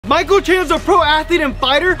Michael Chandler's a pro athlete and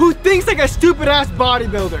fighter who thinks like a stupid ass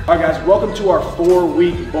bodybuilder. All right guys, welcome to our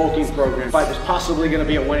 4-week bulking program. Fight was possibly gonna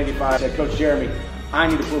be at 185. I said, Coach Jeremy, I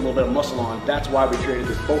need to put a little bit of muscle on. That's why we created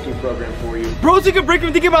this bulking program for you. Bro took a break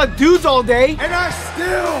from thinking about dudes all day. And I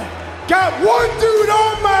still got one dude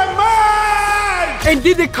on my mind! And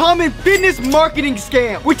did the common fitness marketing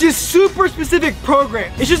scam, which is super specific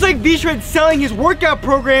program. It's just like V-Shred selling his workout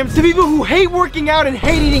programs to people who hate working out and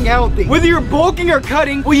hate eating healthy. Whether you're bulking or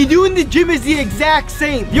cutting, what you do in the gym is the exact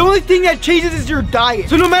same. The only thing that changes is your diet.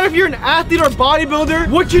 So no matter if you're an athlete or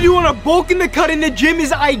bodybuilder, what you do on a bulk and the cut in the gym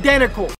is identical.